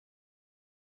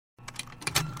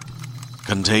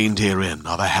Contained herein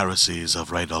are the heresies of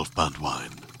Radolf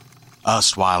Burntwine,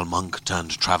 erstwhile monk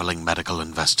turned traveling medical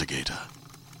investigator.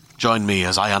 Join me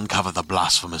as I uncover the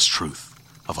blasphemous truth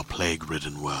of a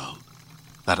plague-ridden world,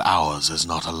 that ours is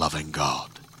not a loving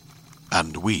God,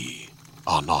 and we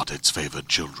are not its favored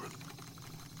children.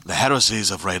 The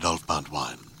heresies of Radolf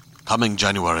Burntwine, coming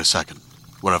January 2nd,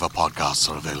 wherever podcasts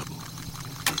are available.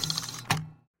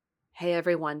 Hey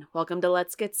everyone, welcome to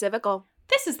Let's Get Civical.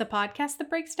 This is the podcast that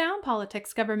breaks down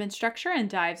politics, government structure, and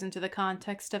dives into the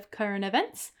context of current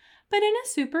events, but in a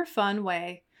super fun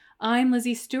way. I'm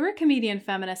Lizzie Stewart, comedian,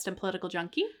 feminist, and political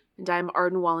junkie. And I'm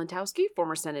Arden Walentowski,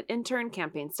 former Senate intern,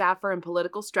 campaign staffer, and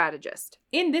political strategist.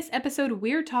 In this episode,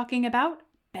 we're talking about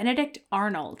Benedict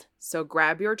Arnold. So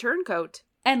grab your turncoat.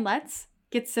 And let's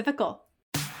get civical.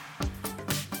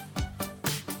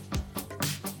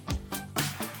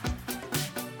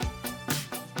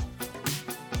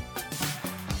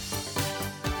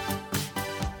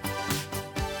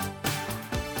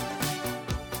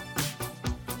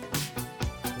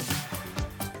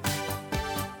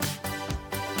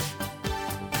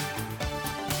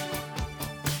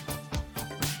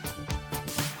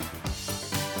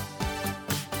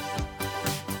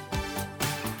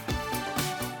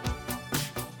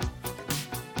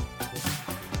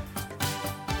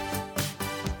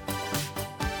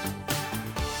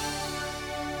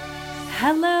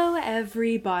 Hello,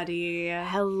 everybody.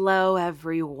 Hello,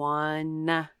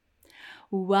 everyone.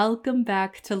 Welcome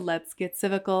back to Let's Get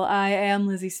Civical. I am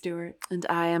Lizzie Stewart. And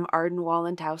I am Arden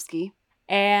Walentowski.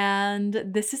 And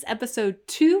this is episode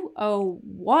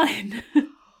 201.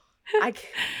 I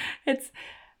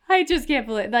just can't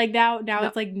believe, like, now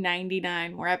it's like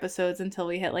 99 more episodes until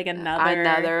we hit like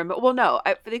another well, no,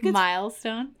 I think it's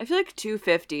milestone. I feel like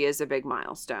 250 is a big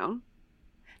milestone.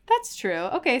 That's true.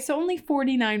 Okay, so only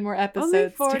 49 more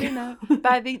episodes. Only 49.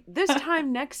 By this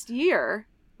time next year,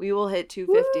 we will hit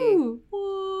 250.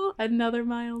 Woo, another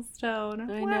milestone.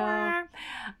 I know.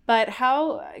 But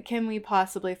how can we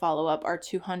possibly follow up our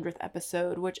 200th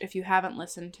episode, which if you haven't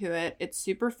listened to it, it's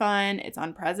super fun. It's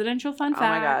on presidential fun facts. Oh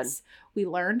my God. We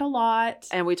learned a lot.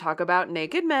 And we talk about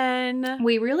naked men.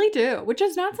 We really do, which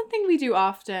is not something we do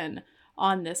often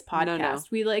on this podcast. No.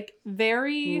 We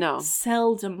very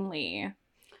seldomly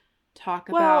talk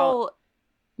about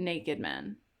naked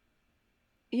men.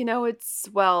 You know,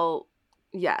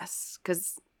 yes,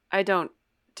 because I don't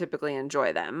typically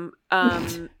enjoy them.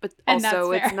 But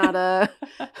also it's not a...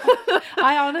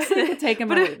 I honestly could take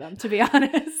them or leave them, to be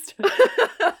honest.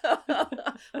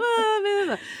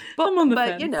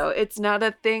 But you know, it's not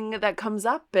a thing that comes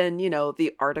up in, you know,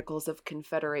 the Articles of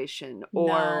Confederation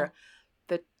or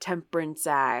the Temperance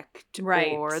Act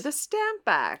or the Stamp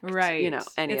Act. Right. You know,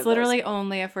 it's literally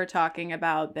only if we're talking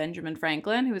about Benjamin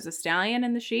Franklin, who was a stallion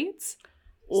in the sheets.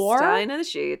 Or Stallion in the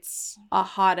sheets. A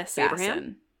hot assassin.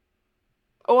 Babraham?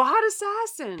 Oh, a hot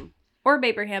assassin. Or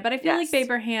Babraham. But I feel like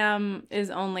Babraham is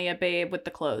only a babe with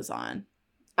the clothes on.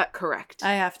 Correct.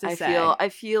 I have to say. I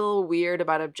feel weird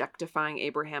about objectifying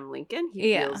Abraham Lincoln.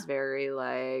 He feels very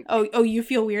like... Oh, you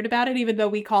feel weird about it even though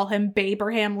we call him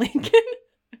Babraham Lincoln?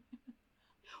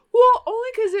 Well, only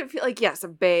because it feels like, yes, a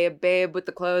babe with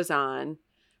the clothes on.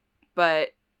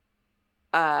 But...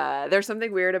 there's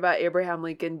something weird about Abraham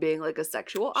Lincoln being like a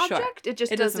sexual object. Sure. It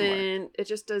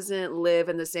just doesn't live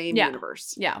in the same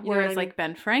universe. Yeah. Whereas like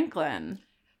Ben Franklin.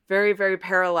 Very, very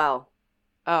parallel.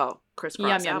 Oh,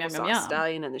 crisscross applesauce.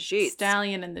 Stallion in the sheets.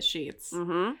 Stallion in the sheets.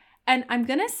 Mm-hmm. And I'm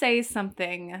going to say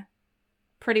something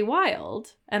pretty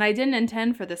wild. And I didn't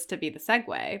intend for this to be the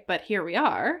segue, but here we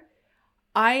are.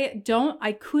 I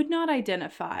could not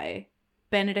identify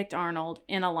Benedict Arnold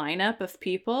in a lineup of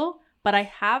people, but I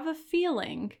have a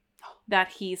feeling that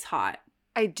he's hot.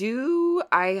 I do.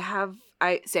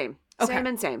 Same. Okay. Same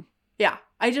and same. Yeah.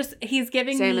 He's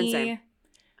giving me,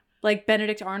 like,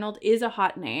 Benedict Arnold is a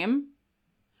hot name.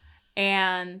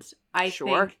 And I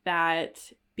think that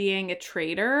being a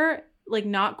traitor, like,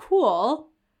 not cool,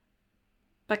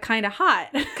 but kind of hot.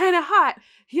 Kind of hot.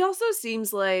 He also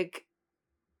seems like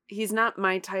he's not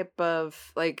my type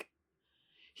of, like,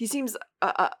 he seems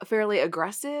fairly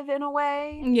aggressive in a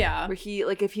way. Yeah. Where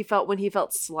when he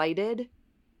felt slighted,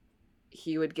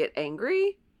 he would get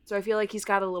angry. So I feel like he's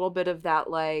got a little bit of that,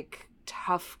 like,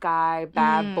 tough guy,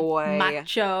 bad boy.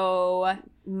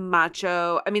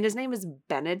 Macho. I mean, his name is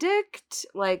Benedict.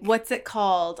 Like, what's it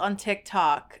called on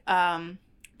TikTok?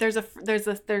 There's a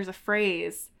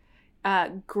phrase.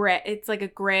 Gray. It's like a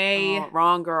gray. Oh,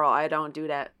 wrong girl. I don't do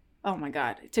that. Oh my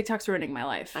God. TikTok's ruining my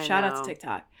life. Shout out to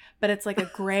TikTok. But it's like a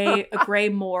gray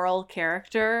moral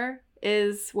character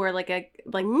is where like a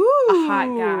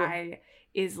hot guy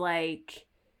is like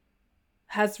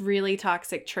has really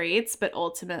toxic traits, but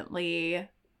ultimately,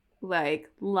 like,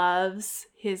 loves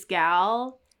his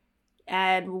gal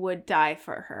and would die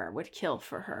for her, would kill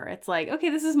for her. It's like, okay,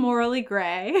 this is morally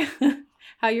gray,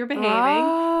 how you're behaving,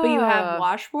 but you have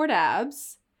washboard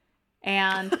abs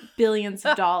and billions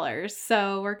of dollars.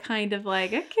 So we're kind of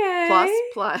like, okay.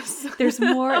 Plus. There's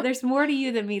more to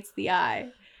you than meets the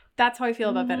eye. That's how I feel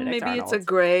about Benedict Arnold. Maybe it's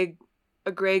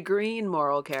a gray-green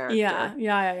moral character.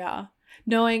 Yeah.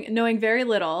 Knowing very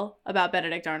little about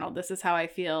Benedict Arnold, this is how I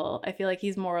feel. I feel like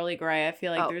he's morally gray. I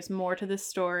feel like there's more to this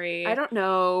story. I don't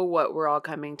know what we're all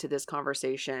coming to this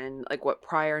conversation, like what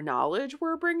prior knowledge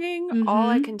we're bringing. Mm-hmm. All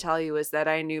I can tell you is that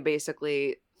I knew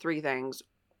basically 3 things.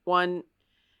 1,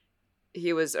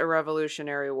 he was a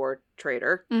Revolutionary War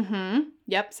traitor. Mm-hmm.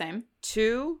 Yep, same.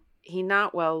 2, he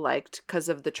not well liked because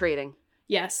of the trading.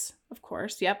 Yes, of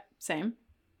course. Yep, same.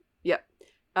 Yep.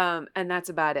 And that's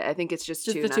about it. I think it's just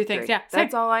 2, the 2 things. 3. Yeah,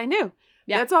 that's all I knew.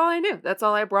 Yeah. That's all I knew. That's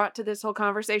all I brought to this whole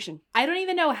conversation. I don't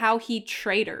even know how he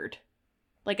traitored.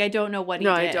 Like, I don't know what he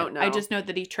did. I don't know. I just know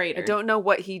that he traitored. I don't know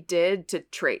what he did to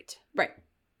trait. Right.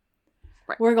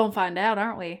 We're going to find out,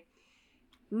 aren't we?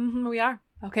 Mm-hmm, we are.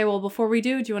 Okay, well, before we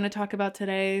do you want to talk about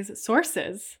today's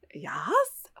sources? Yes,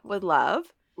 would love.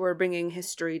 We're bringing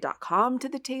history.com to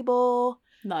the table.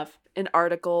 Love. An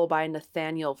article by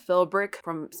Nathaniel Philbrick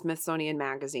from Smithsonian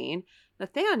Magazine.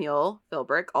 Nathaniel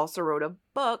Philbrick also wrote a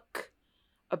book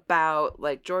about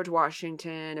like George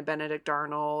Washington and Benedict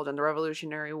Arnold and the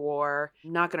Revolutionary War.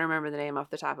 I'm not going to remember the name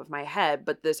off the top of my head,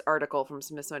 but this article from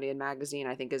Smithsonian Magazine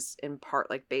I think is in part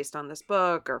like based on this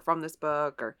book or from this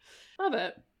book or love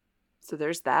it. So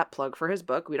there's that plug for his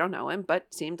book. We don't know him,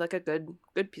 but seemed like a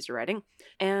good piece of writing.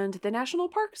 And the National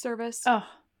Park Service. Oh.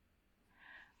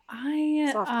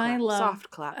 I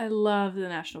love the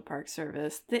National Park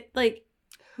Service.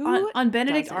 On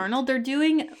Benedict Arnold, they're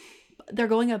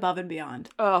going above and beyond.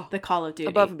 Oh, the Call of Duty.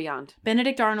 Above and beyond.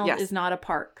 Benedict Arnold is not a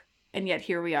park, and yet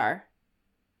here we are.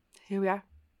 Here we are.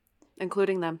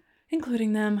 Including them.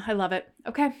 I love it.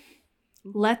 Okay.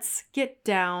 Let's get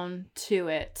down to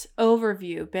it.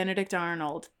 Overview, Benedict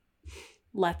Arnold.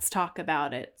 Let's talk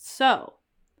about it. So,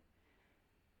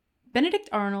 Benedict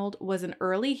Arnold was an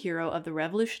early hero of the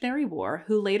Revolutionary War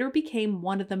who later became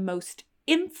one of the most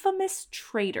infamous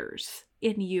traitors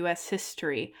in U.S.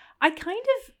 history. I kind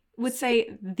of would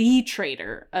say the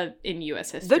traitor in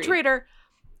U.S. history. The traitor.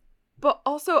 But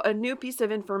also a new piece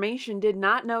of information, did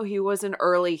not know he was an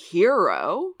early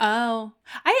hero. Oh.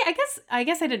 I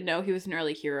guess I didn't know he was an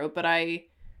early hero, but I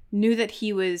knew that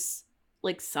he was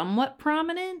like somewhat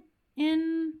prominent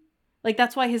in like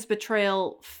that's why his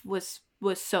betrayal was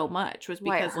so much was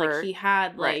because like he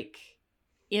had like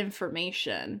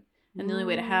information, and the only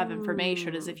way to have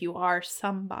information is if you are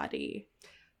somebody.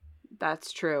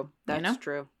 That's true. That's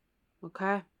true.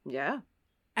 Okay. Yeah.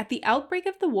 At the outbreak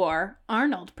of the war,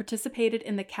 Arnold participated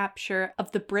in the capture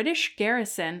of the British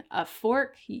garrison of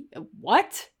Fort...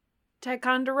 What?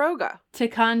 Ticonderoga.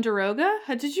 Ticonderoga?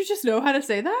 Did you just know how to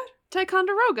say that?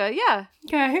 Ticonderoga, yeah.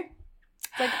 Okay.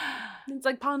 It's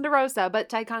like Ponderosa, but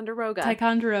Ticonderoga.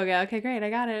 Ticonderoga. Okay, great. I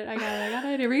got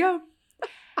it. Here we go.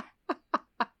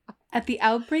 At the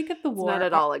outbreak of the war... It's not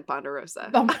at all like Ponderosa.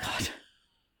 Oh my God.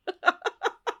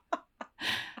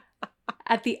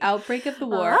 At the outbreak of the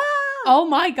war... Oh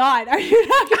my God, are you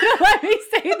not going to let me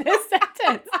say this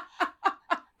sentence?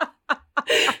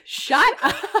 Shut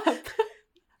up.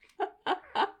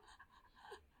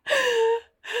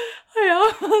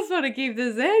 I almost want to keep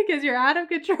this in because you're out of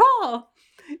control.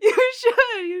 You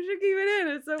should keep it in.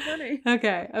 It's so funny.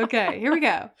 Okay, here we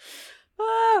go.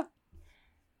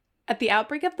 At the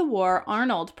outbreak of the war,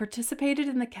 Arnold participated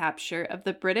in the capture of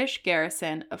the British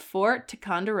garrison of Fort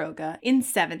Ticonderoga in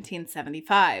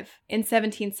 1775. In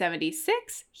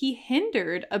 1776, he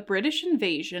hindered a British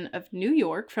invasion of New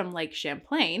York from Lake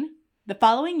Champlain. The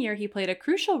following year, he played a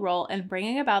crucial role in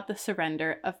bringing about the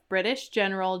surrender of British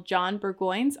General John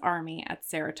Burgoyne's army at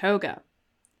Saratoga.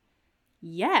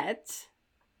 Yet,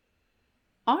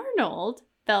 Arnold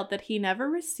felt that he never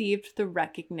received the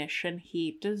recognition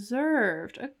he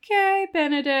deserved. Okay,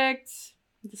 Benedict.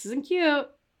 This isn't cute.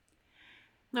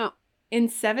 No. In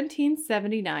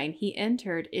 1779, he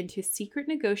entered into secret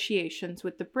negotiations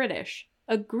with the British,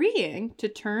 agreeing to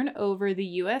turn over the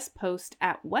U.S. post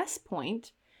at West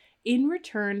Point in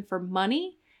return for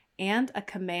money and a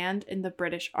command in the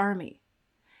British Army.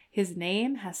 His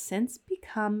name has since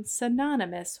become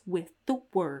synonymous with the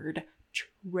word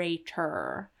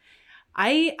traitor.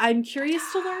 I'm curious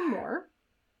to learn more.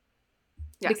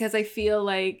 Yes. Because I feel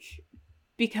like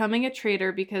becoming a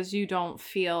traitor because you don't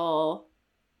feel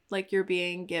like you're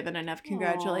being given enough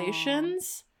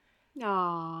congratulations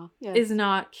Aww. Yes. is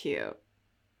not cute.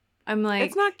 I'm like,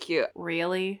 it's not cute.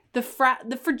 Really? The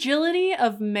fragility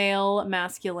of male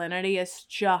masculinity is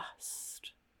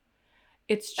just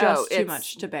too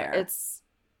much to bear.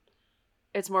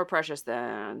 It's more precious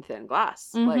than thin glass.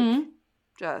 Like,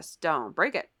 just don't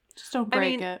break it. Just don't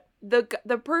break it.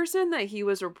 The person that he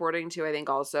was reporting to, I think,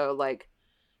 also like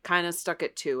kind of stuck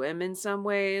it to him in some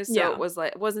ways. So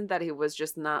it wasn't that he was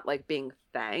just not like being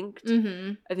thanked.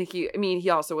 I think he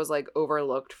also was like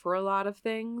overlooked for a lot of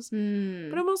things. But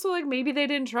I'm also like, maybe they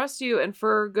didn't trust you, and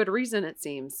for good reason, it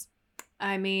seems.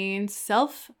 I mean,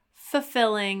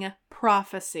 self-fulfilling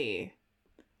prophecy.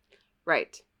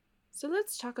 Right. So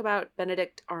let's talk about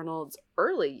Benedict Arnold's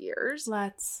early years.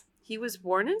 He was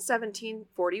born in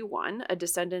 1741, a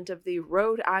descendant of the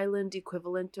Rhode Island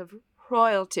equivalent of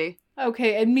royalty.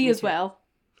 Okay, and me as well.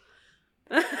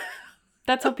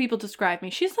 That's how people describe me.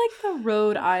 She's like the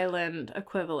Rhode Island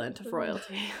equivalent of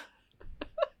royalty.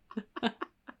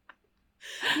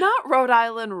 Not Rhode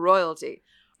Island royalty.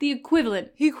 The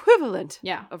equivalent.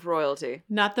 Yeah. Of royalty.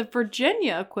 Not the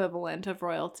Virginia equivalent of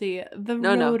royalty. The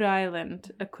Rhode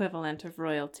Island equivalent of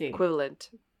royalty.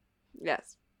 Equivalent.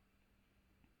 Yes.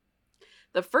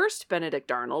 The first Benedict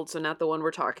Arnold, so not the one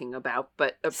we're talking about,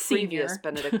 but a previous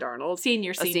Benedict Arnold.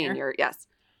 Senior. A senior, yes.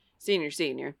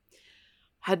 Senior.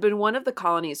 Had been one of the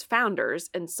colony's founders,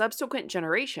 and subsequent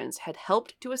generations had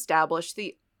helped to establish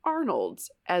the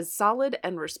Arnolds as solid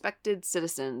and respected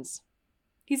citizens.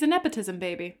 He's a nepotism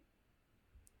baby.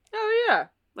 Oh, yeah.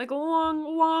 Like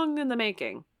long in the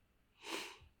making.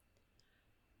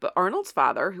 But Arnold's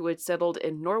father, who had settled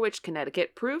in Norwich,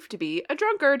 Connecticut, proved to be a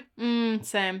drunkard.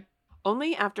 Same.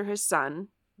 Only after his son,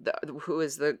 who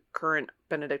is the current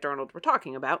Benedict Arnold we're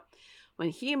talking about, when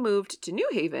he moved to New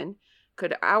Haven,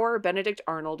 could our Benedict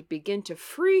Arnold begin to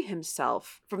free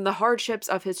himself from the hardships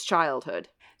of his childhood.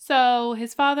 So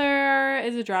his father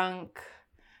is a drunk,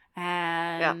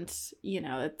 and,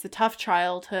 it's a tough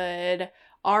childhood.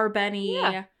 Our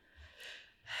Benny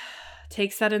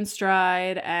takes that in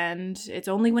stride, and it's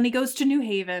only when he goes to New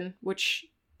Haven, which...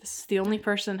 This is the only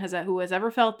person who has ever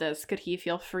felt this. Could he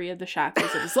feel free of the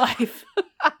shackles of his life?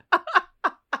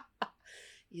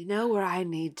 You know where I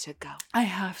need to go. I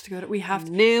have to go to... We have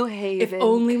to... New Haven, If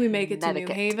only we make it to New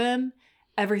Haven,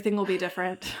 everything will be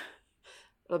different.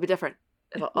 It'll be different.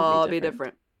 It'll all be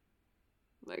different.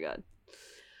 Oh my God.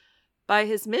 By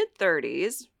his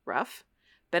mid-30s,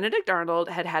 Benedict Arnold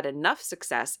had enough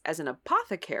success as an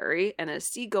apothecary and a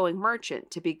seagoing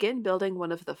merchant to begin building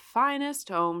one of the finest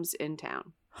homes in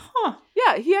town. Huh.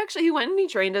 Yeah, he went and he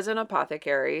trained as an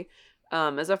apothecary,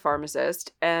 as a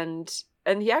pharmacist, and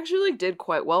he actually did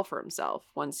quite well for himself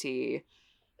once he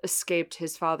escaped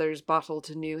his father's bottle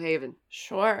to New Haven.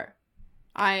 Sure.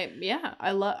 I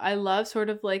love sort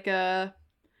of like an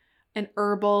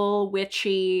herbal,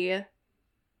 witchy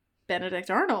Benedict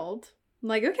Arnold. I'm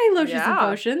like, okay, lotions and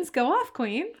potions, go off,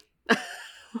 queen.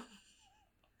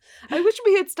 I wish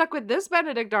we had stuck with this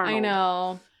Benedict Arnold. I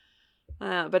know.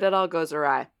 But it all goes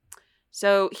awry.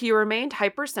 So he remained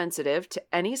hypersensitive to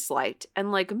any slight,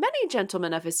 and like many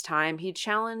gentlemen of his time, he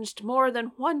challenged more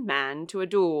than one man to a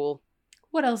duel.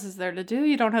 What else is there to do?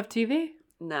 You don't have TV?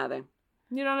 Nothing.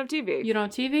 You don't have TV. You don't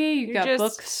have TV, you got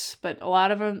books, but a lot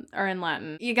of them are in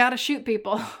Latin. You gotta shoot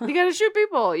people. You gotta shoot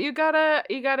people. You gotta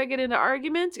get into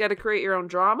arguments. You gotta create your own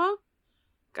drama.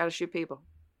 Gotta shoot people.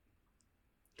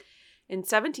 In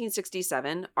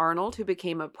 1767, Arnold, who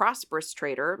became a prosperous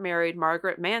trader, married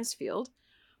Margaret Mansfield.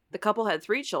 The couple had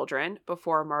 3 children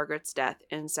before Margaret's death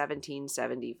in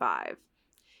 1775.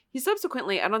 He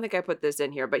subsequently, I don't think I put this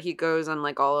in here, but he goes on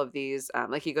like all of these,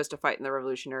 like he goes to fight in the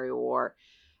Revolutionary War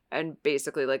and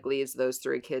basically like leaves those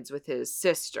 3 kids with his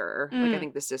sister. Like I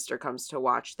think the sister comes to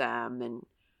watch them, and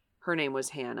her name was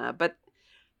Hannah. But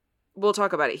we'll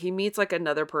talk about it. He meets like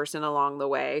another person along the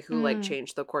way who like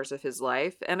changed the course of his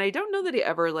life. And I don't know that he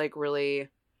ever like really,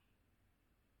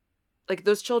 like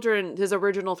those children, his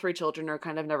original 3 children are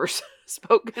kind of never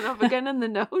spoken of again in the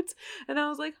notes. And I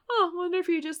was like, I wonder if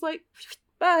he just like,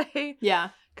 bye. Yeah.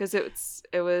 Because it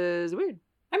was weird.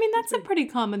 I mean, that's a pretty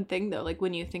common thing though. Like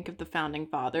when you think of the founding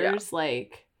fathers,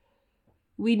 like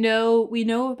we know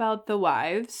about the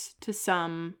wives to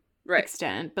some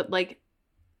extent, but like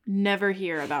never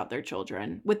hear about their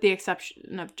children, with the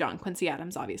exception of John Quincy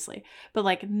Adams, obviously. But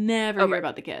like never hear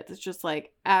about the kids. It's just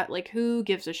like who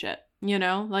gives a shit? You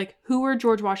know, like who were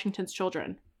George Washington's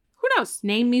children? Who knows?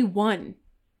 Name me one.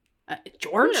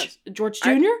 George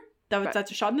Jr.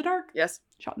 That's a shot in the dark. Yes,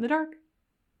 shot in the dark.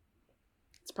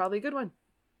 It's probably a good one.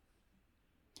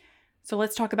 So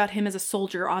let's talk about him as a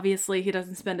soldier. Obviously, he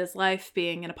doesn't spend his life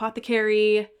being an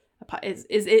apothecary. Is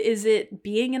it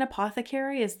being an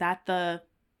apothecary? Is that the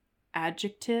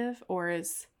adjective, or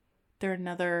is there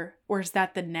another, or is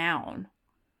that the noun?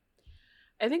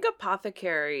 I think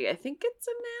apothecary. I think it's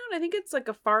a noun. I think it's like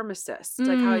a pharmacist,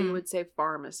 like how you would say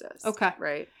pharmacist. Okay.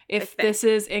 Right? If this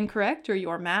is incorrect or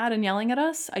you're mad and yelling at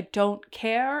us, I don't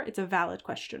care. It's a valid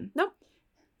question. Nope.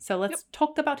 So let's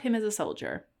talk about him as a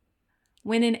soldier.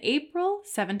 When in April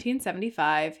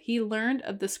 1775, he learned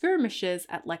of the skirmishes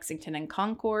at Lexington and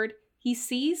Concord, he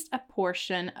seized a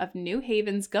portion of New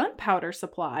Haven's gunpowder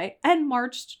supply and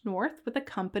marched north with a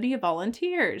company of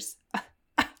volunteers.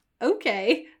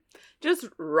 Okay. Just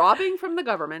robbing from the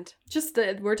government. Just,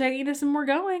 we're taking this and we're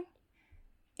going.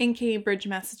 In Cambridge,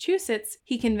 Massachusetts,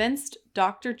 he convinced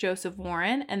Dr. Joseph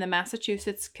Warren and the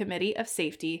Massachusetts Committee of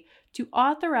Safety to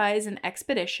authorize an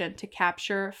expedition to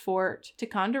capture Fort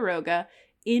Ticonderoga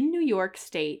in New York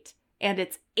State and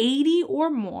its 80 or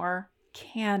more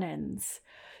cannons.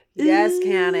 Yes, Ooh,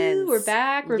 cannons. We're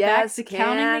back. We're back to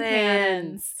counting the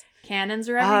cannons. Cannons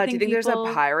are everything, do you think people.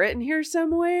 there's a pirate in here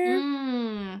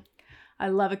somewhere? I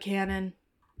love a cannon.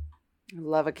 I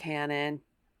love a cannon.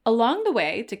 Along the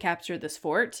way to capture this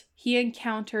fort, he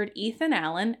encountered Ethan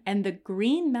Allen and the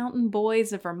Green Mountain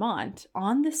Boys of Vermont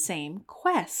on the same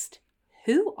quest.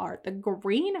 Who are the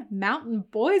Green Mountain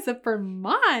Boys of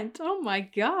Vermont? Oh my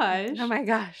gosh. Oh my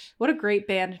gosh. What a great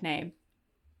band name.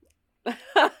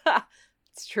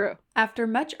 It's true. After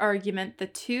much argument, the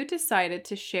two decided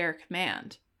to share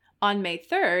command. On May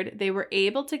 3rd, they were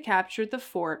able to capture the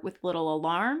fort with little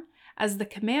alarm, as the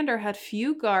commander had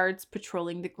few guards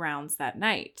patrolling the grounds that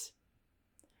night.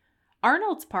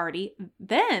 Arnold's party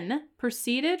then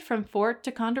proceeded from Fort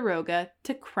Ticonderoga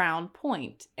to Crown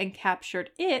Point and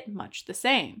captured it much the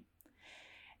same.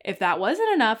 If that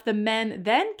wasn't enough, the men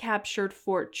then captured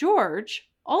Fort George,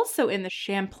 also in the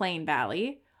Champlain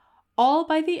Valley, all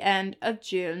by the end of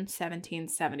June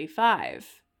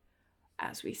 1775.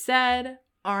 As we said,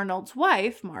 Arnold's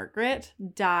wife, Margaret,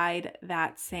 died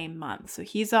that same month. So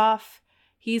he's off.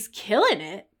 He's killing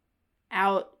it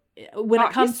out when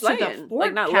it comes to the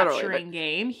fort capturing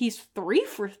game. He's 3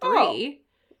 for 3.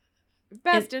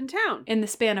 Best in town. In the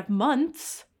span of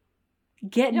months.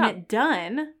 Getting it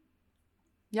done.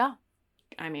 Yeah.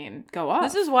 I mean, go off.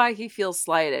 This is why he feels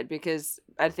slighted, because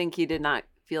I think he did not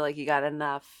feel like he got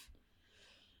enough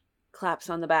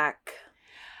claps on the back.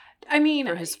 I mean,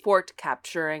 for his fort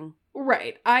capturing.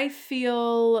 Right. I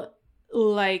feel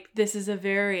like this is a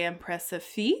very impressive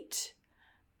feat.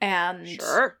 And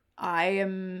sure. I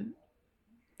am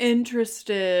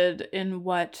interested in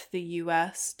what the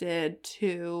U.S. did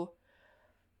to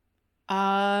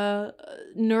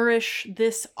nourish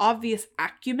this obvious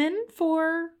acumen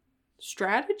for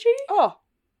strategy. Oh,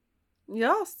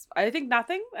 yes. I think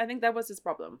nothing. I think that was his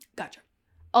problem. Gotcha.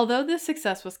 Although this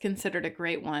success was considered a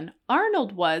great one,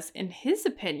 Arnold was, in his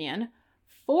opinion,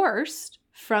 forced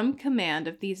from command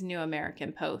of these new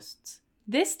American posts.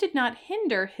 This did not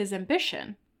hinder his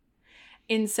ambition.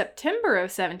 In September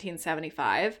of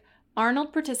 1775,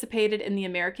 Arnold participated in the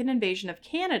American invasion of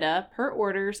Canada per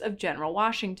orders of General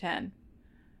Washington.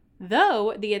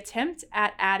 Though the attempt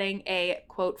at adding a,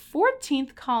 quote,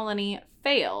 14th colony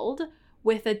failed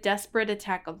with a desperate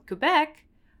attack on Quebec,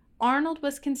 Arnold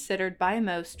was considered by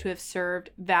most to have served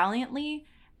valiantly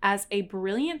as a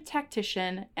brilliant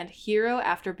tactician and hero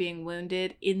after being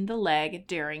wounded in the leg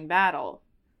during battle.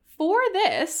 For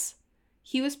this,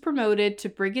 he was promoted to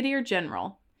brigadier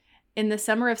general. In the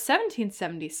summer of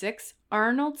 1776,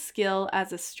 Arnold's skill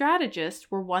as a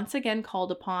strategist were once again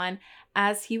called upon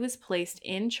as he was placed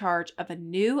in charge of a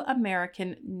new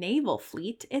American naval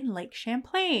fleet in Lake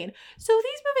Champlain. So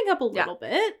he's moving up a little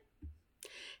bit.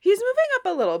 He's moving up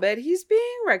a little bit. He's being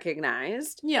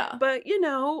recognized. Yeah. But, you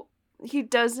know, he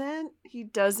doesn't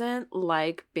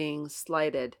like being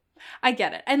slighted. I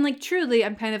get it. And, like, truly,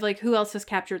 I'm kind of like, who else has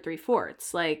captured 3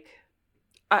 forts? Like...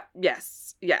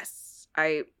 Yes.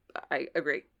 I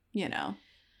agree. You know.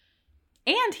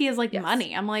 And he has, like,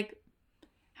 money. I'm like,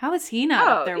 how is he not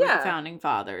up there with the Founding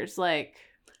Fathers? Like,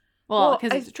 well,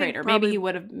 because he's a traitor. Maybe he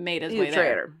would have made his way there.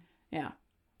 Traitor. Yeah.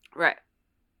 Right.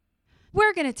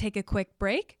 We're going to take a quick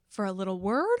break for a little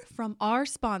word from our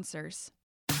sponsors.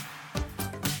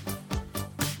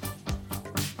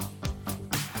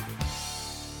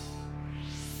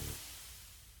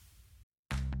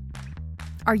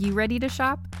 Are you ready to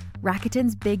shop?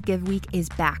 Rakuten's Big Give Week is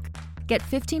back. Get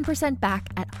 15% back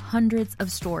at hundreds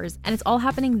of stores, and it's all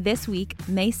happening this week,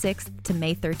 May 6th to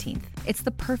May 13th. It's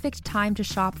the perfect time to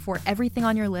shop for everything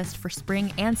on your list for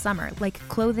spring and summer, like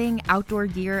clothing, outdoor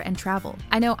gear, and travel.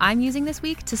 I know I'm using this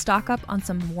week to stock up on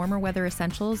some warmer weather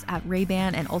essentials at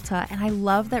Ray-Ban and Ulta, and I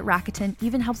love that Rakuten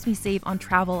even helps me save on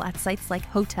travel at sites like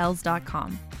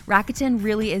Hotels.com. Rakuten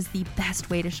really is the best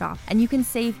way to shop, and you can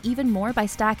save even more by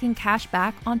stacking cash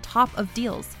back on top of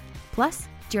deals. Plus,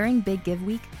 during Big Give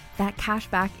Week, that cash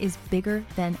back is bigger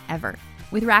than ever.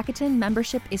 With Rakuten,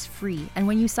 membership is free, and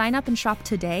when you sign up and shop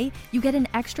today, you get an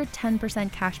extra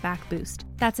 10% cash back boost.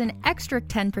 That's an extra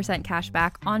 10% cash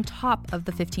back on top of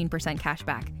the 15% cash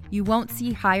back. You won't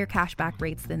see higher cash back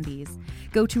rates than these.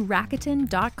 Go to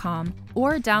Rakuten.com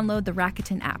or download the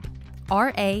Rakuten app.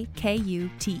 Rakuten.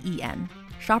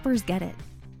 Shoppers get it.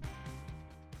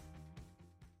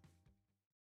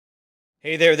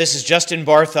 Hey there, this is Justin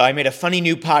Bartha. I made a funny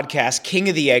new podcast, King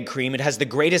of the Egg Cream. It has the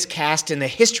greatest cast in the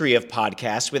history of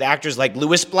podcasts with actors like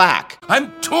Louis Black.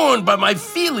 I'm torn by my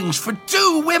feelings for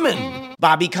two women.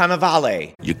 Bobby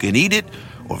Cannavale. You can eat it,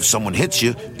 or if someone hits you,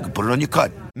 you can put it on your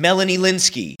cut. Melanie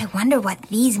Linsky. I wonder what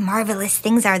these marvelous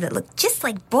things are that look just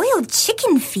like boiled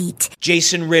chicken feet.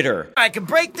 Jason Ritter. I can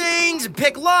break things and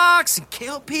pick locks and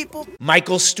kill people.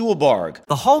 Michael Stuhlbarg.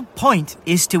 The whole point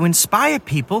is to inspire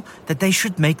people that they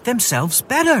should make themselves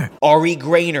better. Ari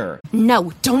Grainer.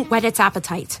 No, don't whet its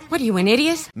appetite. What are you, an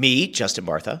idiot? Me, Justin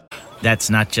Bartha. That's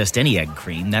not just any egg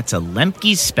cream, that's a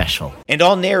Lemke's special. And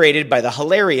all narrated by the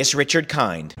hilarious Richard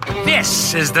Kind.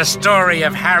 This is the story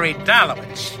of Harry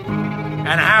Dalowitz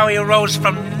and how he rose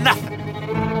from nothing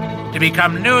to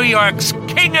become New York's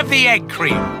King of the Egg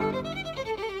Cream.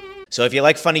 So if you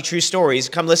like funny true stories,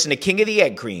 come listen to King of the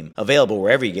Egg Cream, available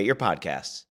wherever you get your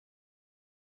podcasts.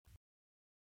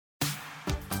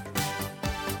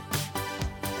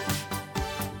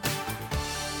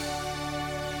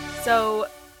 So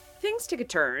things took a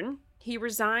turn. He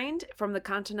resigned from the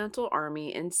Continental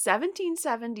Army in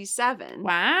 1777.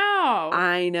 Wow.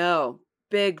 I know.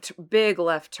 Big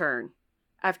left turn.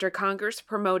 After Congress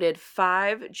promoted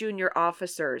 5 junior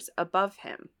officers above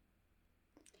him.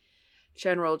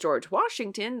 General George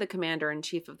Washington, the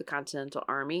commander-in-chief of the Continental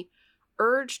Army,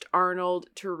 urged Arnold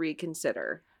to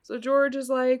reconsider. So George is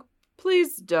like,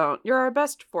 please don't. You're our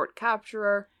best fort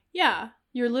capturer. Yeah,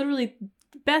 you're literally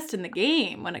best in the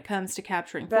game when it comes to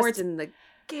capturing forts. Best in the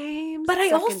game. But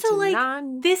I also like,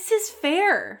 this is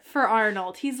fair for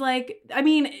Arnold. He's like, I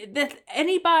mean,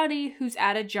 anybody who's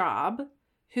at a job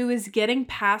who is getting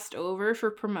passed over for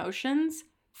promotions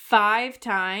 5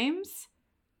 times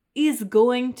is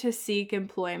going to seek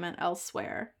employment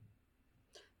elsewhere.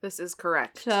 This is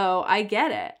correct. So I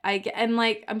get it. I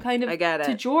get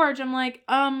to George, I'm like,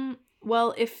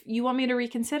 well, if you want me to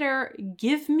reconsider,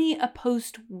 give me a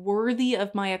post worthy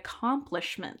of my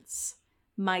accomplishments,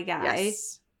 my guy.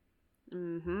 Yes.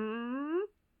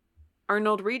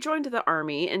 Arnold rejoined the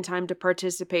army in time to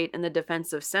participate in the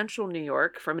defense of central New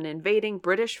York from an invading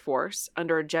British force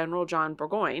under General John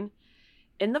Burgoyne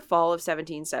in the fall of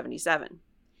 1777.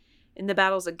 In the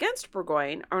battles against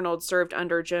Burgoyne, Arnold served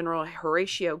under General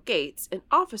Horatio Gates, an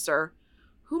officer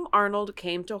whom Arnold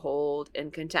came to hold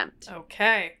in contempt.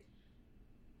 Okay.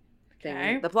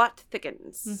 The plot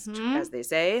thickens, as they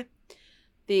say.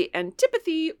 The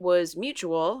antipathy was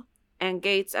mutual, and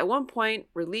Gates at one point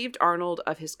relieved Arnold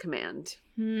of his command.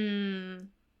 I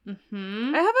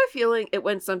have a feeling it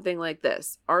went something like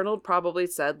this. Arnold probably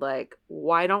said, like,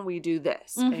 why don't we do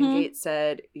this? And Gates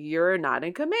said, you're not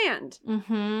in command.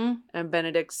 And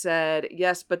Benedict said,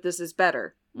 yes, but this is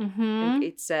better. And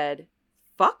Gates said,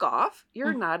 fuck off.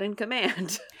 You're not in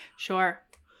command. Sure.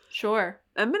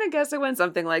 I'm going to guess it went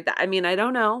something like that. I mean, I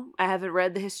don't know. I haven't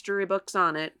read the history books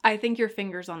on it. I think your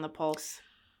finger's on the pulse.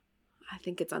 I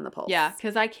think it's on the pulse. Yeah,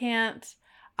 because I can't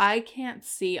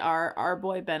see our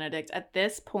boy Benedict at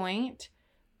this point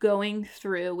going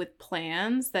through with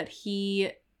plans that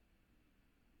he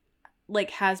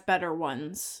like has better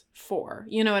ones for.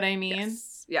 You know what I mean?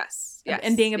 Yes.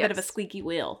 And being a bit of a squeaky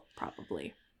wheel,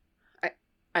 probably.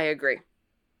 I agree.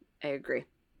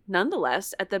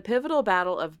 Nonetheless, at the pivotal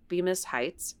Battle of Bemis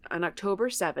Heights on October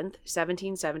 7th,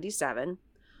 1777,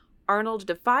 Arnold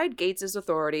defied Gates's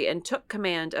authority and took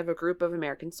command of a group of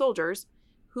American soldiers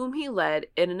whom he led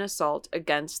in an assault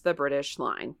against the British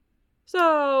line.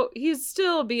 So he's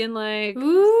still being like,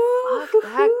 fuck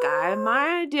that guy.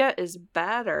 My idea is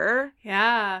better.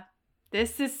 Yeah.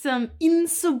 This is some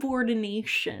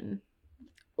insubordination.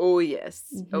 Oh, yes.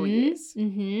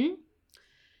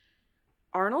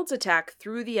 Arnold's attack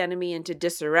threw the enemy into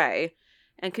disarray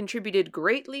and contributed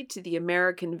greatly to the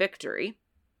American victory.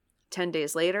 10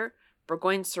 days later,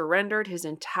 Burgoyne surrendered his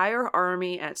entire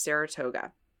army at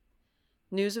Saratoga.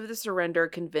 News of the surrender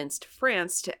convinced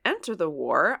France to enter the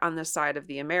war on the side of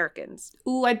the Americans.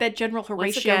 Ooh, I bet General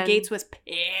Horatio Gates was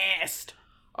pissed.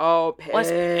 Oh,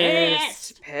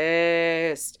 pissed.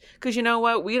 Because you know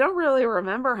what? We don't really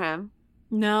remember him.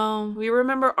 No. We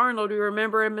remember Arnold. We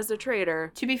remember him as a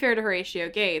traitor. To be fair to Horatio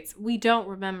Gates, we don't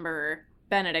remember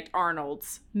Benedict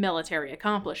Arnold's military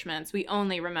accomplishments. We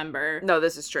only remember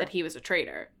this is true. that he was a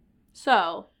traitor.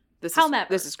 So, this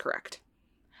is correct.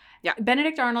 Yeah.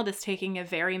 Benedict Arnold is taking a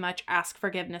very much ask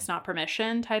forgiveness, not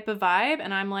permission type of vibe.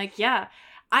 And I'm like, yeah,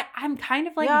 I'm kind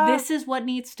of like, this is what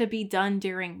needs to be done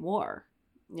during war.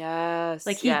 Yes.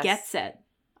 Like, he gets it.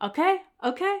 Okay.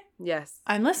 Yes.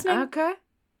 I'm listening. Okay.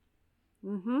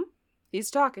 He's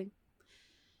talking.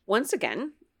 Once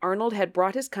again, Arnold had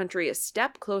brought his country a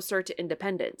step closer to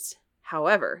independence.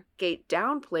 However, Gate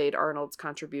downplayed Arnold's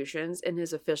contributions in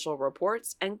his official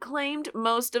reports and claimed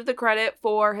most of the credit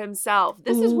for himself.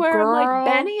 This is where I'm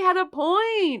like, Benny had a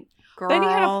point. Benny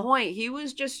had a point. He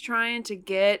was just trying to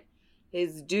get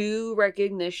his due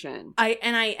recognition.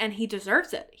 And he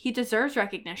deserves it. He deserves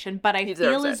recognition, but I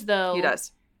feel as though he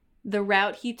does. The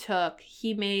route he took,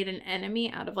 he made an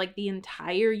enemy out of like the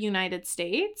entire United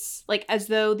States, like as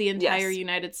though the entire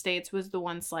United States was the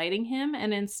one slighting him,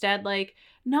 and instead like,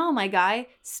 no, my guy,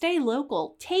 stay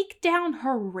local, take down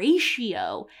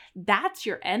Horatio. That's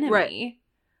your enemy.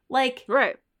 Like,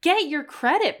 get your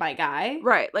credit, my guy.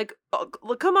 Right. Like,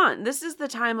 look, come on. This is the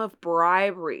time of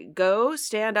bribery. Go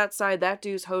stand outside that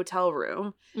dude's hotel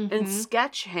room and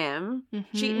sketch him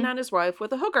cheating on his wife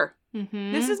with a hooker.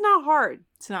 This is not hard.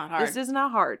 It's not hard. This is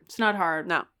not hard. It's not hard.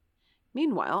 No.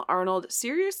 Meanwhile, Arnold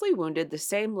seriously wounded the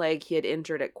same leg he had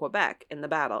injured at Quebec in the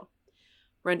battle.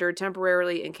 Rendered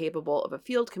temporarily incapable of a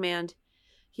field command,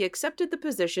 he accepted the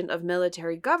position of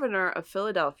military governor of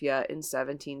Philadelphia in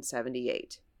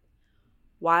 1778.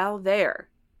 While there,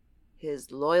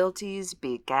 his loyalties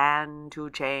began to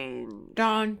change.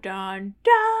 Dun dun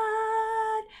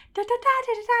dun. Da, da, da,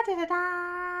 da, da, da,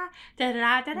 da, da,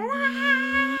 da, da,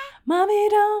 da. Mommy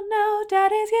don't know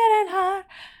daddy's getting hot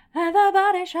at the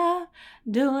body shop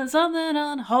doing something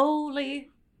unholy.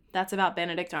 That's about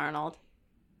Benedict Arnold.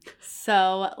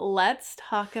 So let's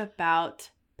talk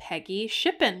about Peggy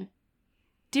Shippen.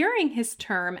 During his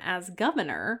term as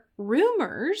governor,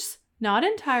 rumors, not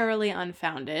entirely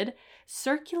unfounded,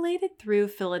 circulated through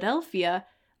Philadelphia,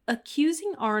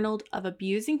 accusing Arnold of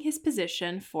abusing his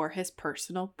position for his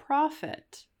personal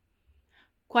profit.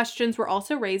 Questions were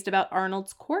also raised about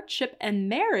Arnold's courtship and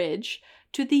marriage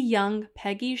to the young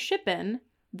Peggy Shippen,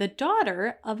 the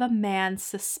daughter of a man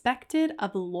suspected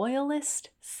of loyalist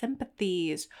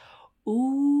sympathies.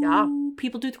 Ooh, yeah.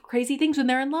 People do crazy things when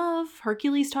they're in love.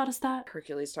 Hercules taught us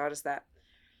that.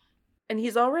 And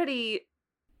he's already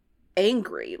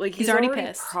angry. Like, he's already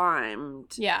pissed.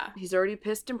 Primed. Yeah. He's already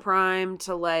pissed and primed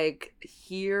to, like,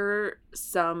 hear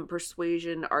some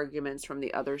persuasion arguments from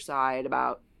the other side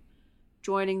about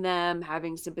joining them,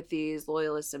 having sympathies,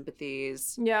 loyalist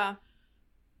sympathies. Yeah.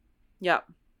 Yep.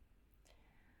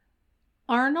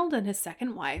 Arnold and his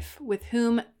second wife, with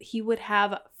whom he would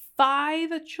have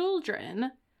 5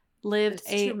 children, lived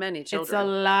too many children. It's a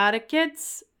lot of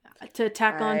kids to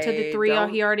tack on to the 3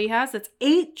 he already has. That's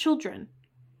 8 children.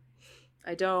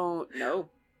 I don't know.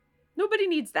 Nobody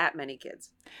needs that many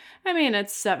kids. I mean,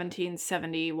 it's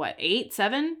 1770, 8,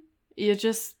 7?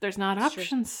 There's not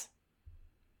options.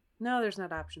 No, there's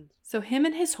not options. So him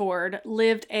and his horde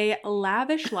lived a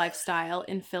lavish lifestyle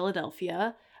in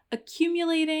Philadelphia,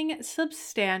 accumulating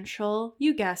substantial,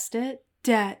 you guessed it,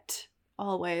 debt.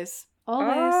 Always.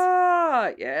 Ah,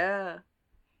 yeah.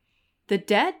 The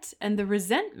debt and the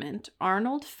resentment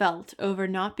Arnold felt over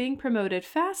not being promoted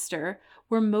faster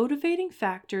were motivating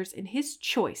factors in his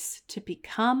choice to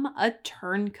become a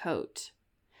turncoat.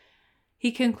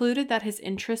 He concluded that his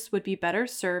interests would be better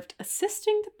served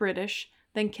assisting the British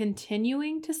than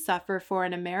continuing to suffer for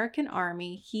an American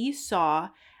army he saw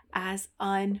as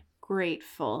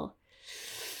ungrateful.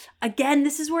 Again,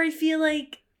 this is where I feel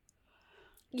like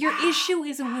your issue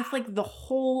isn't with, like, the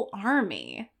whole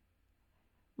army.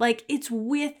 Like, it's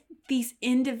with these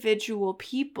individual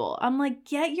people. I'm like,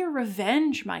 get your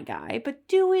revenge, my guy, but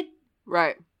do it.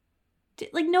 Right.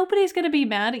 Like, nobody's going to be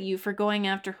mad at you for going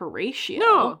after Horatio.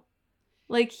 No.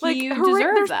 Like, you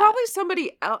deserve there's that. Probably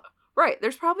somebody else. Right.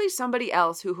 There's probably somebody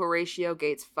else who Horatio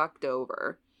Gates fucked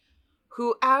over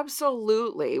who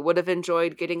absolutely would have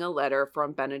enjoyed getting a letter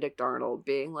from Benedict Arnold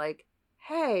being like,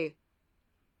 hey,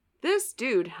 this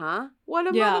dude, huh? What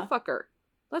a motherfucker.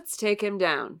 Let's take him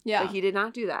down. Yeah. But he did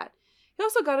not do that. He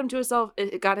also got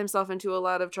himself into a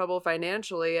lot of trouble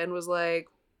financially and was like,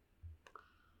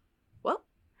 well,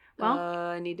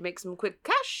 I need to make some quick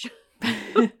cash.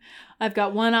 I've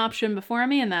got one option before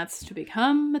me, and that's to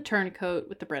become a turncoat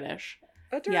with the British.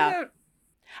 A turncoat.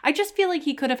 I just feel like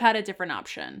he could have had a different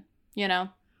option, you know?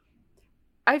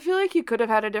 I feel like he could have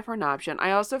had a different option.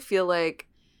 I also feel like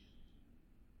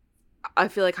I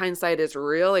feel like hindsight is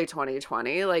really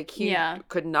 2020. Like, he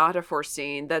could not have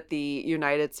foreseen that the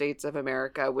United States of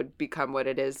America would become what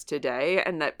it is today,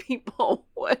 and that people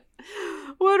would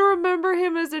remember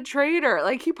him as a traitor.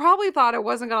 Like, he probably thought it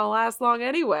wasn't going to last long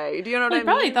anyway. Do you know what I mean? He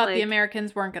probably thought the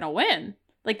Americans weren't going to win.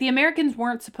 Like, the Americans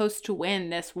weren't supposed to win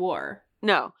this war.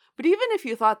 No. But even if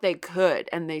you thought they could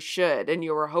and they should, and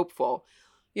you were hopeful,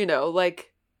 you know, like,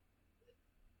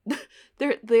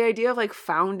 the idea of like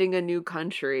founding a new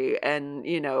country and,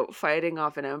 you know, fighting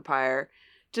off an empire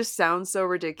just sounds so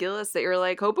ridiculous that you're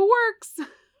like, hope it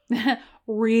works.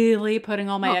 Really putting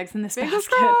all my eggs in this fingers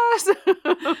basket.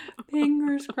 Crossed.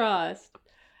 Fingers crossed.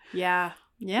 Yeah.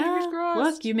 Fingers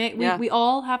crossed. Look, we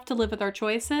all have to live with our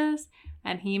choices,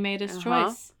 and he made his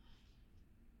choice.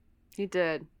 He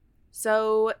did.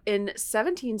 So, in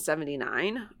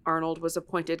 1779, Arnold was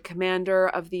appointed commander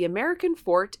of the American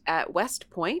fort at West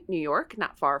Point, New York,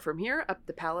 not far from here, up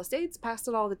the Palisades, past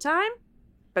it all the time.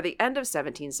 By the end of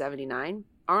 1779,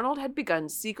 Arnold had begun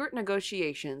secret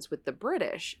negotiations with the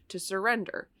British to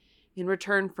surrender in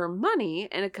return for money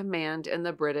and a command in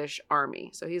the British Army.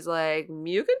 So he's like,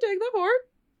 you can take the fort.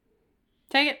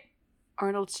 Take it.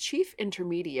 Arnold's chief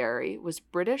intermediary was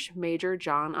British Major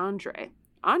John Andre.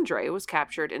 Andre was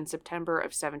captured in September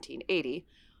of 1780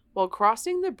 while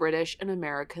crossing the British and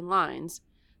American lines,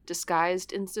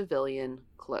 disguised in civilian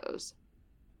clothes.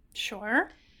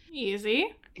 Sure. Easy.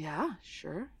 Yeah,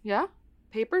 sure. Yeah.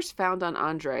 Papers found on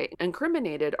Andre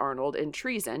incriminated Arnold in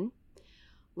treason.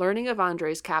 Learning of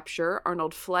Andre's capture,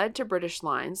 Arnold fled to British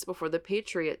lines before the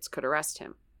Patriots could arrest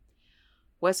him.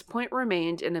 West Point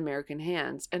remained in American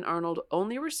hands, and Arnold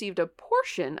only received a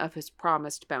portion of his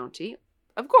promised bounty.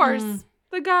 Of course,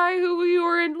 the guy who you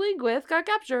were in league with got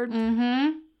captured.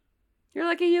 Mm-hmm. You're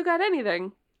lucky you got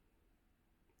anything.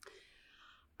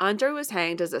 Andre was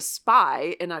hanged as a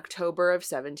spy in October of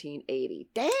 1780.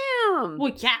 Damn!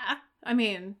 Well, yeah. I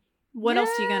mean, what else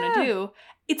are you going to do?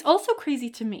 It's also crazy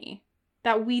to me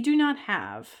that we do not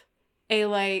have a,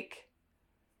 like,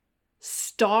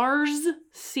 Stars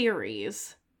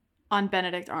series on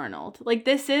Benedict Arnold. Like,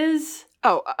 this is...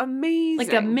 Oh, amazing.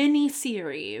 Like a mini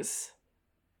series.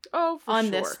 Oh, for on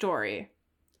sure. this story.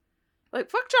 Like,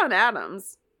 fuck John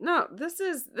Adams. No, this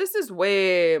is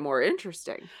way more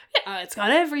interesting. Yeah, it's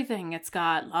got everything. It's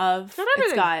got love.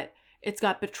 It's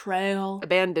got betrayal.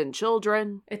 Abandoned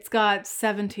children. It's got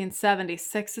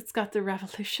 1776. It's got the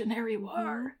Revolutionary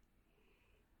War.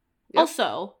 Yep.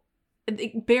 Also,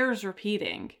 it bears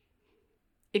repeating.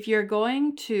 If you're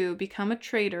going to become a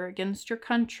traitor against your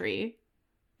country,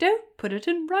 don't put it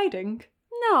in writing.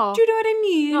 No. Do you know what I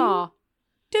mean? No.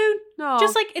 Dude, no.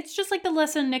 It's just like the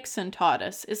lesson Nixon taught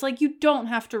us. It's like you don't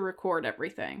have to record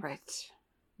everything. Right.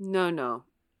 No.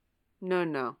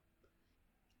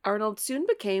 Arnold soon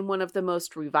became one of the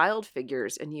most reviled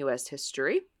figures in U.S.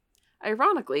 history.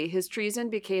 Ironically, his treason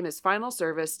became his final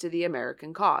service to the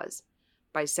American cause.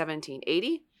 By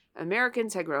 1780,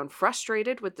 Americans had grown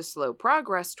frustrated with the slow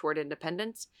progress toward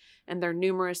independence and their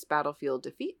numerous battlefield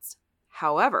defeats.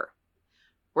 However,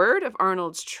 word of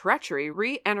Arnold's treachery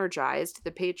re-energized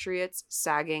the Patriots'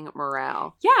 sagging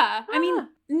morale. Yeah, I mean,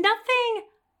 nothing...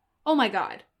 Oh my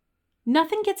God.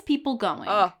 Nothing gets people going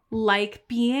like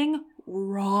being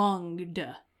wronged.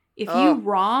 If you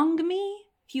wrong me,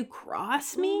 if you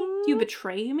cross me, if you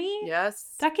betray me,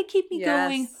 that could keep me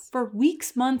going for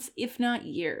weeks, months, if not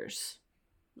years.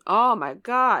 Oh my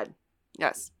God.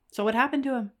 Yes. So what happened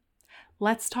to him?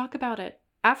 Let's talk about it.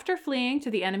 After fleeing to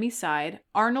the enemy's side,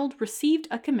 Arnold received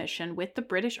a commission with the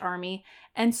British Army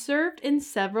and served in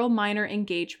several minor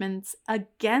engagements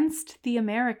against the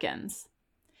Americans.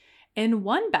 In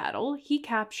one battle, he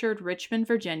captured Richmond,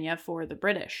 Virginia for the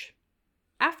British.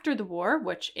 After the war,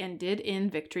 which ended in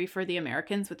victory for the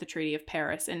Americans with the Treaty of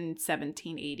Paris in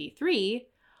 1783,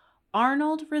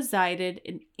 Arnold resided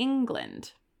in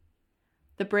England.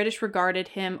 The British regarded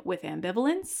him with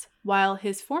ambivalence, while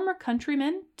his former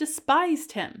countrymen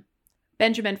despised him.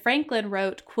 Benjamin Franklin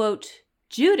wrote, quote,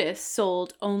 Judas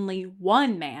sold only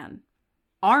one man.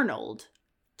 Arnold,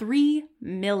 3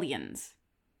 millions.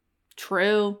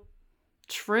 True.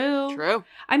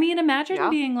 I mean, imagine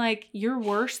being like, you're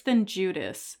worse than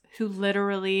Judas, who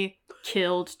literally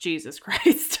killed Jesus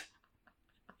Christ.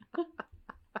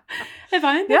 If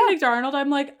I'm Benedict Arnold, I'm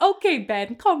like, okay,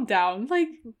 Ben, calm down. Like,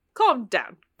 calm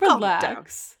down. Relax. Calm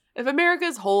down. If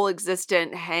America's whole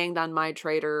existence hanged on my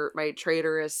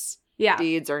traitorous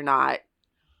deeds or not,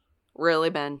 really,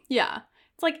 Ben? Yeah.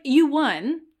 It's like, you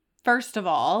won, first of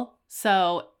all.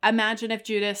 So imagine if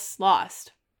Judas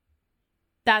lost.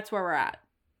 That's where we're at.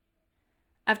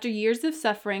 After years of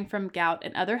suffering from gout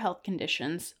and other health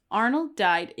conditions, Arnold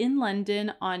died in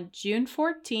London on June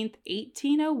 14th,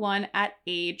 1801 at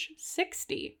age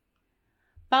 60.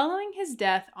 Following his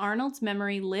death, Arnold's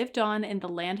memory lived on in the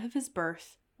land of his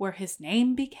birth, where his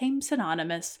name became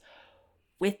synonymous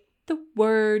with the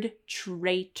word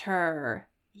traitor.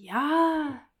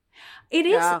 Yeah. It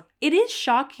is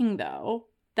shocking, though,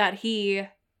 that he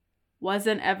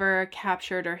wasn't ever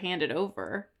captured or handed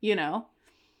over, you know?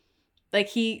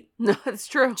 Like, No, it's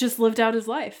true. Just lived out his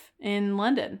life in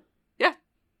London. Yeah.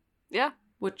 Yeah.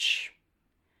 Which,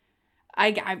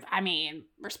 I mean,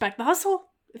 respect the hustle.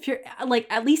 If you're, like,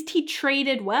 at least he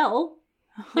traded well.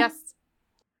 Yes.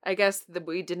 I guess that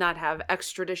we did not have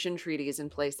extradition treaties in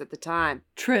place at the time.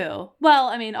 True. Well,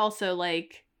 I mean, also,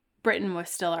 like, Britain was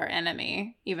still our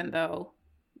enemy, even though...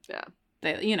 Yeah.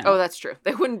 They, you know. Oh, that's true.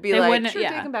 They wouldn't be like, sure,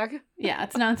 take him back. Yeah,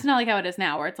 it's not like how it is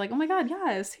now, where it's like, oh my god,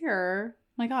 yes, here.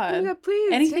 Oh my god. Oh, yeah,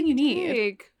 please. Anything you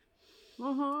need.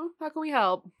 Uh-huh. How can we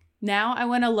help? Now I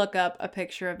want to look up a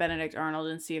picture of Benedict Arnold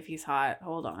and see if he's hot.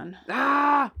 Hold on.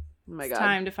 Ah! Oh my god. It's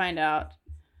time to find out.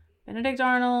 Benedict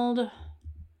Arnold.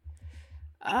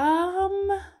 I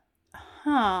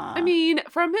mean,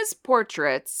 from his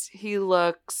portraits, he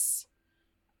looks...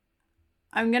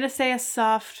 I'm going to say a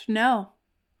soft no.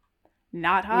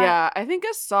 Not hot. Yeah, I think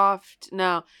a soft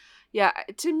no. Yeah,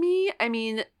 to me, I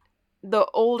mean, the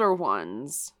older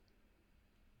ones.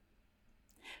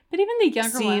 But even the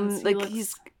younger ones, like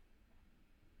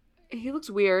he looks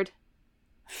weird.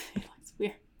 He looks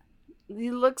weird.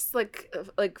 He looks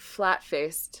like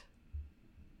flat-faced.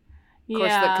 Of course,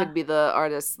 that could be the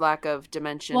artist's lack of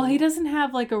dimension. Well, he doesn't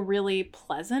have like a really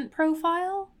pleasant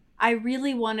profile. I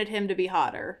really wanted him to be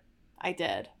hotter. I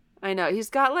did. I know. He's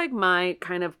got like my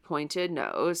kind of pointed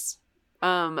nose.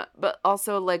 But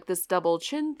also like this double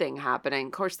chin thing happening.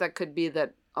 Of course, that could be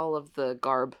that all of the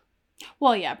garb.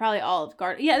 Well, yeah, probably all of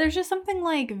garb. Yeah, there's just something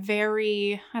like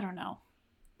very, I don't know.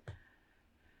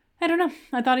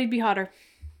 I thought he'd be hotter.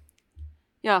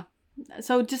 Yeah.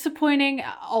 So disappointing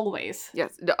always.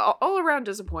 Yes, all around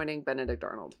disappointing Benedict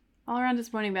Arnold. All around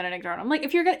disappointing Benedict Arnold. Like,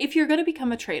 if you're gonna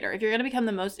become a traitor, if you're gonna become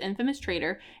the most infamous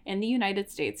traitor in the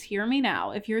United States, hear me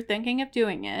now. If you're thinking of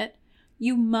doing it,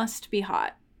 you must be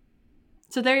hot.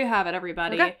 So there you have it,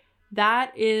 everybody. Okay.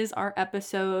 That is our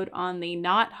episode on the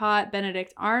not hot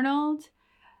Benedict Arnold.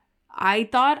 I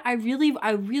thought I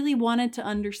really wanted to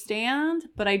understand,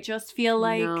 but I just feel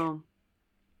like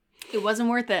it wasn't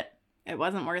worth it. It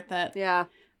wasn't worth it. Yeah.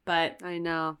 But I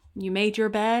know. You made your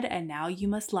bed and now you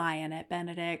must lie in it,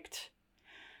 Benedict.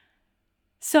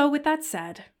 So with that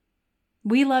said,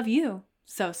 we love you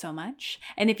so much.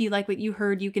 And if you like what you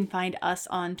heard, you can find us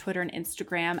on Twitter and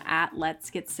Instagram at Let's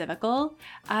Get Civical.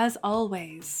 As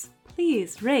always,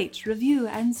 please rate, review,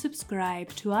 and subscribe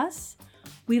to us.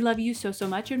 We love you so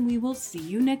much, and we will see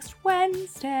you next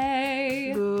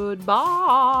Wednesday.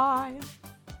 Goodbye.